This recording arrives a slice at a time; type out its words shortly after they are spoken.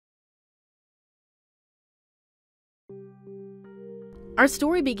Our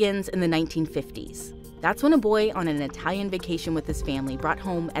story begins in the 1950s. That's when a boy on an Italian vacation with his family brought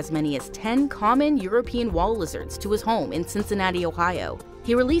home as many as 10 common European wall lizards to his home in Cincinnati, Ohio.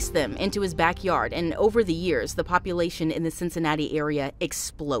 He released them into his backyard, and over the years, the population in the Cincinnati area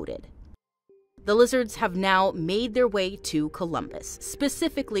exploded. The lizards have now made their way to Columbus,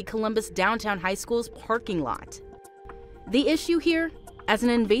 specifically Columbus Downtown High School's parking lot. The issue here? As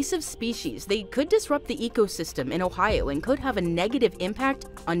an invasive species, they could disrupt the ecosystem in Ohio and could have a negative impact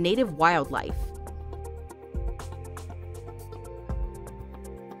on native wildlife.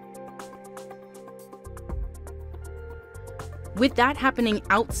 With that happening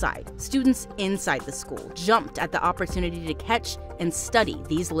outside, students inside the school jumped at the opportunity to catch and study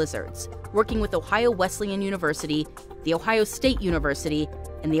these lizards, working with Ohio Wesleyan University, the Ohio State University,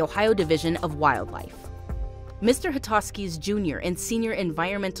 and the Ohio Division of Wildlife. Mr. Hatoski's junior and senior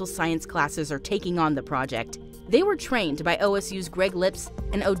environmental science classes are taking on the project. They were trained by OSU's Greg Lips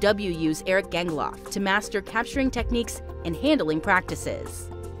and OWU's Eric Gangloff to master capturing techniques and handling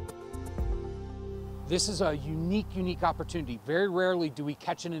practices. This is a unique opportunity. Very rarely do we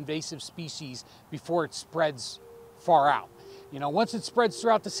catch an invasive species before it spreads far out. You know, once it spreads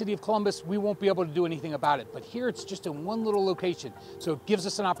throughout the city of Columbus, we won't be able to do anything about it. But here it's just in one little location. So it gives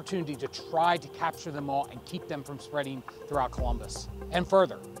us an opportunity to try to capture them all and keep them from spreading throughout Columbus and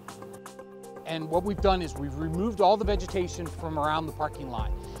further. And what we've done is we've removed all the vegetation from around the parking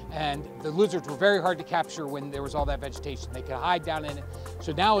lot. And the lizards were very hard to capture when there was all that vegetation. They could hide down in it.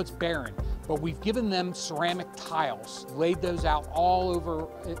 So now it's barren. But we've given them ceramic tiles, laid those out all over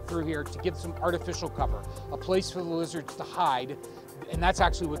through here to give some artificial cover, a place for the lizards to hide. And that's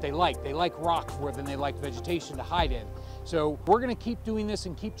actually what they like. They like rock more than they like vegetation to hide in. So we're going to keep doing this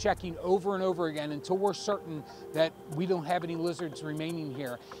and keep checking over and over again until we're certain that we don't have any lizards remaining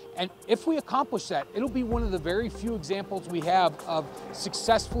here. And if we accomplish that, it'll be one of the very few examples we have of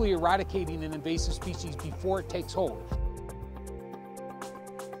successfully eradicating an invasive species before it takes hold.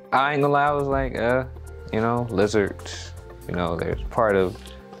 I ain't gonna lie, I was like, you know, lizards, you know, they're part of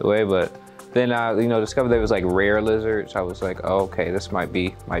the way, but then I, you know, discovered there was like rare lizards. I was like, oh, okay, this might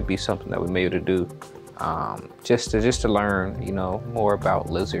be something that we may be able to do, just to learn, you know, more about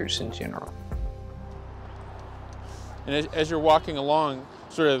lizards in general. And as you're walking along,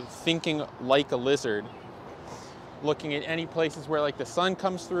 sort of thinking like a lizard, looking at any places where like the sun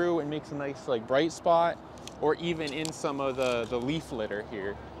comes through and makes a nice like bright spot, or even in some of the leaf litter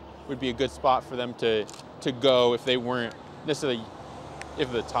here, would be a good spot for them to go if they weren't necessarily,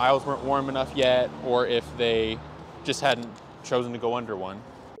 if the tiles weren't warm enough yet, or if they just hadn't chosen to go under one.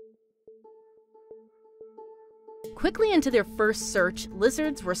 Quickly into their first search,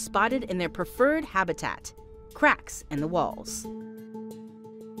 lizards were spotted in their preferred habitat, cracks in the walls.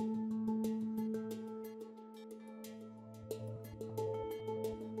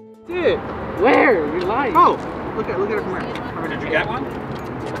 Dude, where? You're lying. Oh, look at it from where? Did you get one?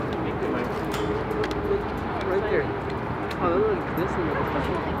 Right there. Oh, look like this one.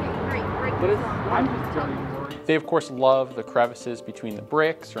 But I'm just telling you. They of course love the crevices between the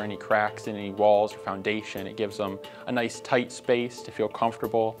bricks or any cracks in any walls or foundation. It gives them a nice tight space to feel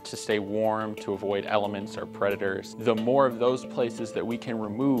comfortable, to stay warm, to avoid elements or predators. The more of those places that we can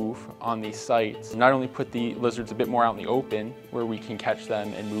remove on these sites, not only put the lizards a bit more out in the open where we can catch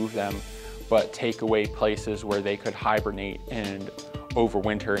them and move them, but take away places where they could hibernate and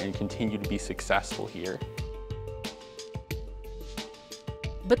overwinter and continue to be successful here.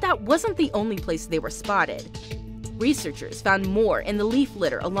 But that wasn't the only place they were spotted. Researchers found more in the leaf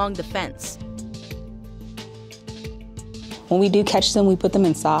litter along the fence. When we do catch them, we put them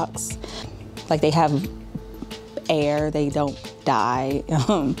in socks. Like they have air, they don't die.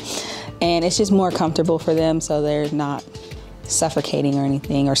 And it's just more comfortable for them so they're not suffocating or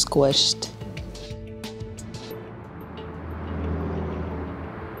anything or squished.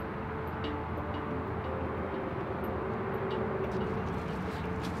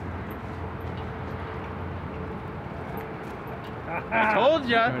 I told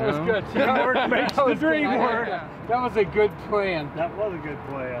you. That was good. That makes the dream work. That was a good plan. That was a good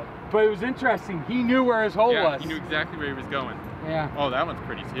play. But it was interesting. He knew where his hole was. He knew exactly where he was going. Yeah. Oh, that one's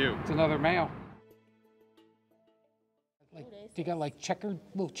pretty too. It's another male. Like, they got like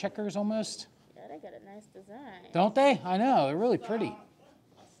little checkers almost. Yeah, they got a nice design. Don't they? I know. They're really pretty.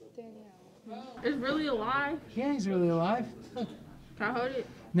 It's really alive. Yeah, he's really alive. Can I hold it?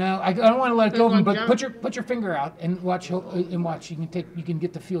 No, I don't want to let it go of him, but jump. put your finger out and watch. And watch. You can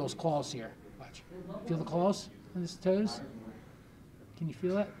get to feel his claws here. Watch. Feel the claws on his toes. Can you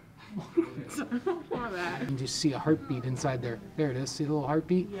feel that? You can just see a heartbeat inside there. There it is. See the little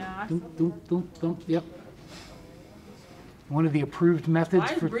heartbeat? Yeah. Doom, doom, doom, doom. Yep. one of the approved methods.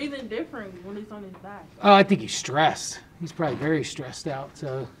 Why is breathing different when it's on his back? Oh, I think he's stressed. He's probably very stressed out,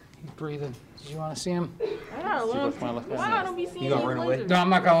 so he's breathing. Do you want to see him? I got a long time. Why I don't be seeing these lizards? No, I'm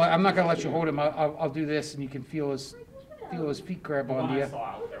not gonna let you hold him. I'll do this, and you can feel his feet grab onto you.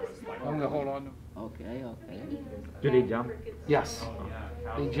 I'm gonna hold on to him. Okay, okay. Do they jump? Yes.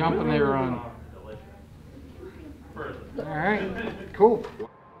 They jump and they run. All right, cool.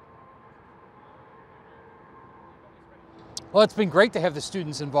 Well, it's been great to have the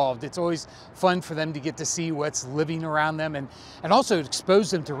students involved. It's always fun for them to get to see what's living around them and also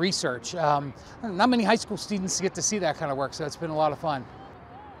expose them to research. Not many high school students get to see that kind of work, so it's been a lot of fun.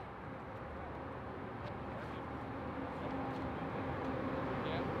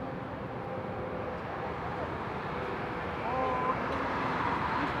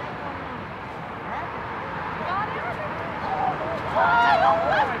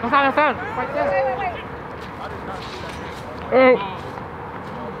 I found. Right there. Wait. Oh.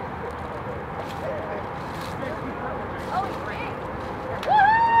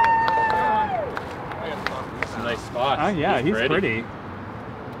 It's a nice spot. Oh yeah, he's pretty.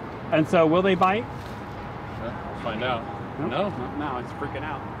 And so, will they bite? We'll find out. Nope. No? No, it's freaking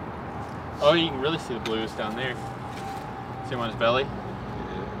out. Oh, you can really see the blues down there. See him on his belly?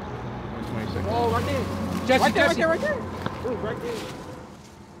 Oh, right there. Jesse, Right there, Jesse. right there, right there. Ooh, right there.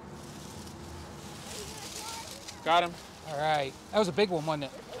 Got him. All right, that was a big one, wasn't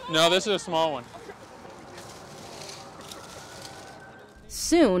it? No, this is a small one.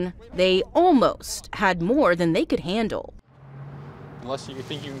 Soon, they almost had more than they could handle. Unless you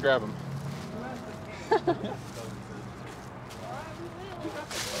think you can grab him.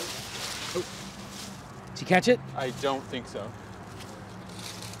 Did you catch it? I don't think so.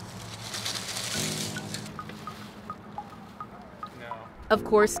 No. Of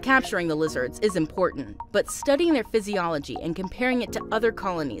course, capturing the lizards is important, but studying their physiology and comparing it to other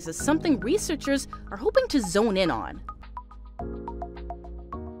colonies is something researchers are hoping to zone in on.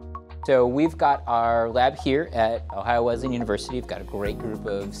 So we've got our lab here at Ohio Wesleyan University. We've got a great group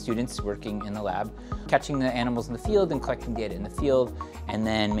of students working in the lab, catching the animals in the field and collecting data in the field, and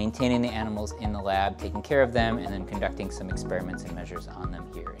then maintaining the animals in the lab, taking care of them, and then conducting some experiments and measures on them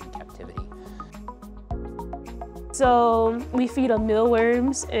here in captivity. So we feed them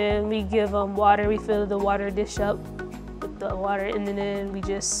mealworms and we give them water. We fill the water dish up with the water and then we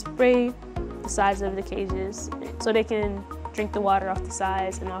just spray the sides of the cages so they can drink the water off the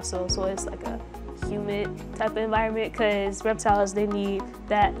sides, and also so it's like a humid type of environment because reptiles, they need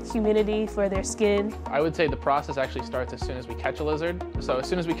that humidity for their skin. I would say the process actually starts as soon as we catch a lizard. So as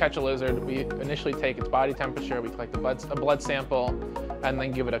soon as we catch a lizard, we initially take its body temperature, we collect a blood sample, and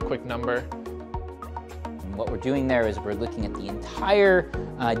then give it a quick number. And what we're doing there is we're looking at the entire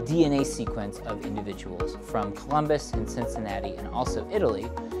DNA sequence of individuals from Columbus and Cincinnati and also Italy,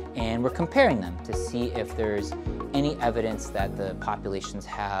 and we're comparing them to see if there's any evidence that the populations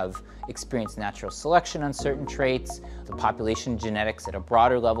have experienced natural selection on certain traits, the population genetics at a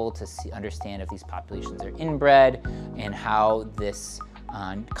broader level to understand if these populations are inbred, and how this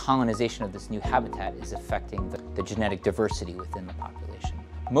colonization of this new habitat is affecting the genetic diversity within the population.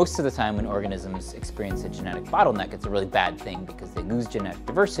 Most of the time when organisms experience a genetic bottleneck, it's a really bad thing because they lose genetic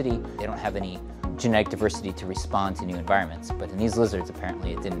diversity. They don't have any genetic diversity to respond to new environments. But in these lizards,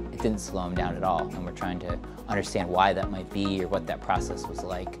 apparently it didn't slow them down at all. And we're trying to understand why that might be or what that process was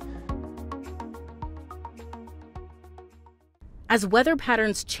like. As weather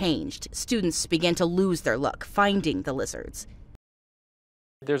patterns changed, students began to lose their luck finding the lizards.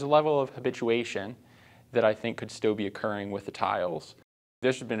 There's a level of habituation that I think could still be occurring with the tiles.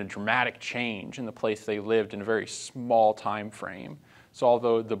 There's been a dramatic change in the place they lived in a very small time frame. So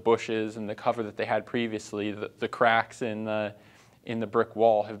although the bushes and the cover that they had previously, the cracks in the brick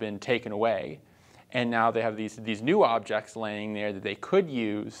wall have been taken away, and now they have these new objects laying there that they could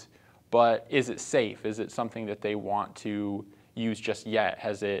use, but is it safe? Is it something that they want to use just yet?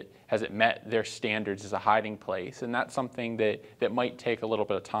 Has it met their standards as a hiding place? And that's something that might take a little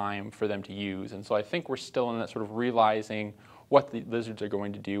bit of time for them to use. And so I think we're still in that sort of realizing what the lizards are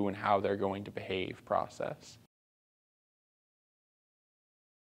going to do and how they're going to behave process.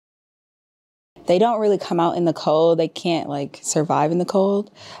 They don't really come out in the cold. They can't survive in the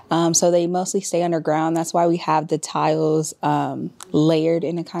cold. So they mostly stay underground. That's why we have the tiles layered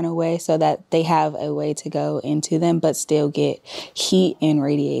in a kind of way so that they have a way to go into them but still get heat and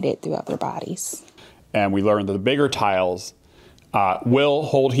radiated throughout their bodies. And we learned that the bigger tiles will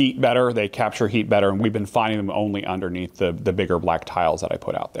hold heat better. They capture heat better. And we've been finding them only underneath the bigger black tiles that I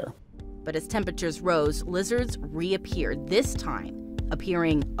put out there. But as temperatures rose, lizards reappeared, this time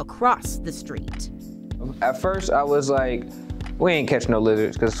appearing across the street. At first, I was like, we ain't catch no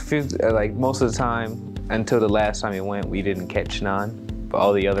lizards, because like most of the time, until the last time we went, we didn't catch none. But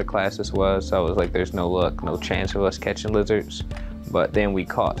all the other classes was, so I was like, there's no luck, no chance of us catching lizards. But then we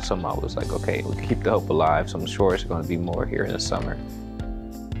caught some. I was like, okay, we'll keep the hope alive, so I'm sure there's going to be more here in the summer.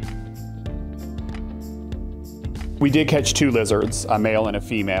 We did catch 2 lizards, a male and a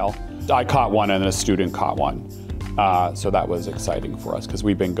female. I caught one and a student caught one. So that was exciting for us because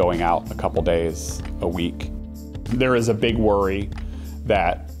we've been going out a couple days a week. There is a big worry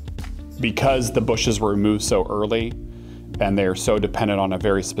that because the bushes were removed so early and they're so dependent on a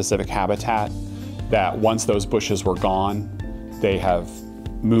very specific habitat, that once those bushes were gone, they have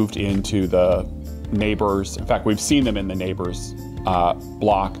moved into the neighbors. In fact, we've seen them in the neighbors'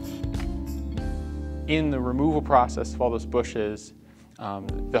 block. In the removal process of all those bushes,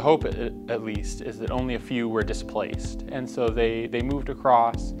 the hope, at least, is that only a few were displaced. And so they moved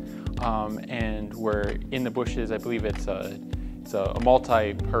across and were in the bushes. I believe it's a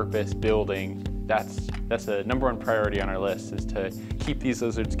multi-purpose building. That's a #1 priority on our list, is to keep these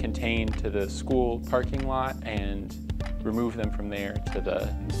lizards contained to the school parking lot and remove them from there to the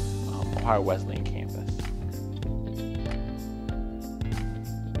Ohio Wesleyan campus.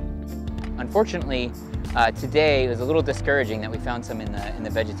 Unfortunately, today it was a little discouraging that we found some in the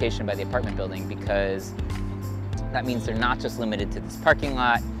vegetation by the apartment building, because that means they're not just limited to this parking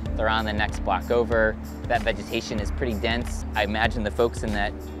lot, they're on the next block over. That vegetation is pretty dense. I imagine the folks in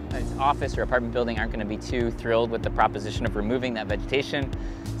that office or apartment building aren't going to be too thrilled with the proposition of removing that vegetation.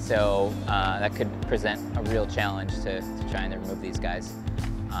 So that could present a real challenge to trying to remove these guys.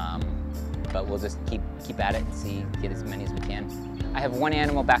 But we'll just keep at it and get as many as we can. I have one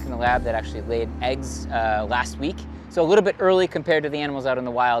animal back in the lab that actually laid eggs last week. So a little bit early compared to the animals out in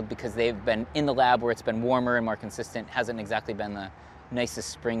the wild, because they've been in the lab where it's been warmer and more consistent. Hasn't exactly been the nicest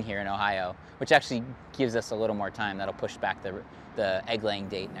spring here in Ohio, which actually gives us a little more time. That'll push back the egg laying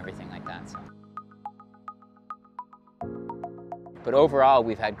date and everything like that. So. But overall,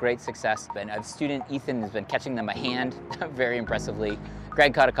 we've had great success. A student, Ethan, has been catching them by hand very impressively.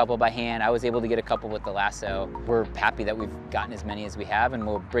 Greg caught a couple by hand. I was able to get a couple with the lasso. We're happy that we've gotten as many as we have, and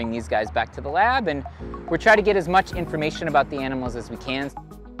we'll bring these guys back to the lab, and we'll try to get as much information about the animals as we can.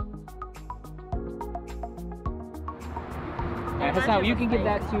 Hassan, you can give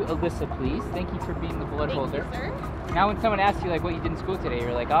that to Alyssa, please. Thank you for being the blood holder. Thank you, sir. Now when someone asks you like what you did in school today,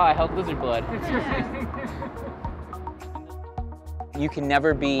 you're like, oh, I held lizard blood. You can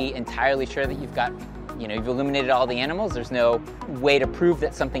never be entirely sure that you've eliminated all the animals. There's no way to prove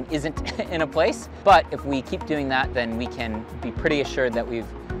that something isn't in a place. But if we keep doing that, then we can be pretty assured that we've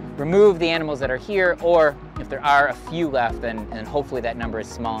removed the animals that are here, or if there are a few left, then hopefully that number is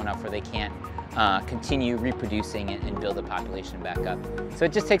small enough where they can't continue reproducing and build the population back up. So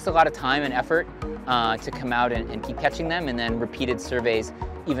it just takes a lot of time and effort to come out and keep catching them, and then repeated surveys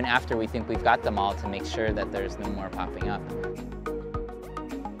even after we think we've got them all to make sure that there's no more popping up.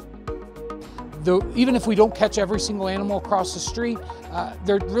 Even if we don't catch every single animal across the street,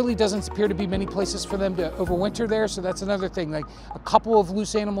 there really doesn't appear to be many places for them to overwinter there, so that's another thing. Like, a couple of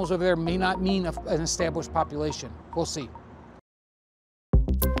loose animals over there may not mean an established population. We'll see.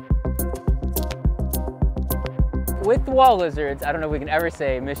 With the wall lizards, I don't know if we can ever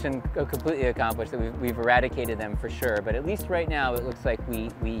say mission completely accomplished, that we've eradicated them for sure, but at least right now it looks like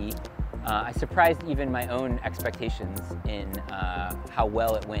I surprised even my own expectations in how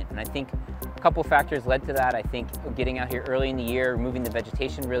well it went. And I think a couple factors led to that. I think getting out here early in the year, removing the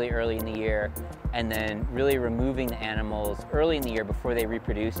vegetation really early in the year, and then really removing the animals early in the year before they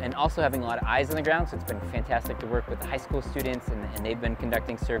reproduce, and also having a lot of eyes on the ground. So it's been fantastic to work with the high school students, and they've been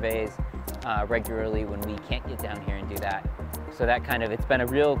conducting surveys regularly when we can't get down here and do that. So that it's been a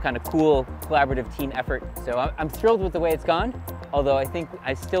real cool collaborative team effort. So I'm thrilled with the way it's gone, although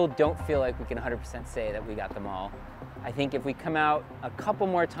I still don't feel like we can 100% say that we got them all. I think if we come out a couple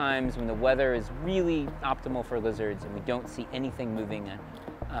more times when the weather is really optimal for lizards and we don't see anything moving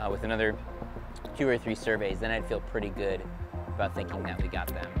with another 2 or 3 surveys, then I'd feel pretty good about thinking that we got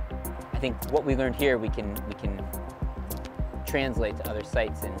them. I think what we learned here we can translate to other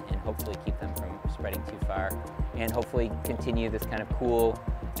sites and hopefully keep them from spreading too far, and hopefully continue this cool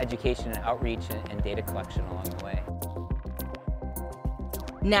education and outreach and data collection along the way.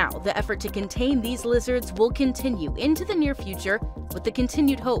 Now, the effort to contain these lizards will continue into the near future with the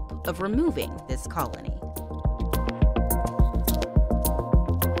continued hope of removing this colony.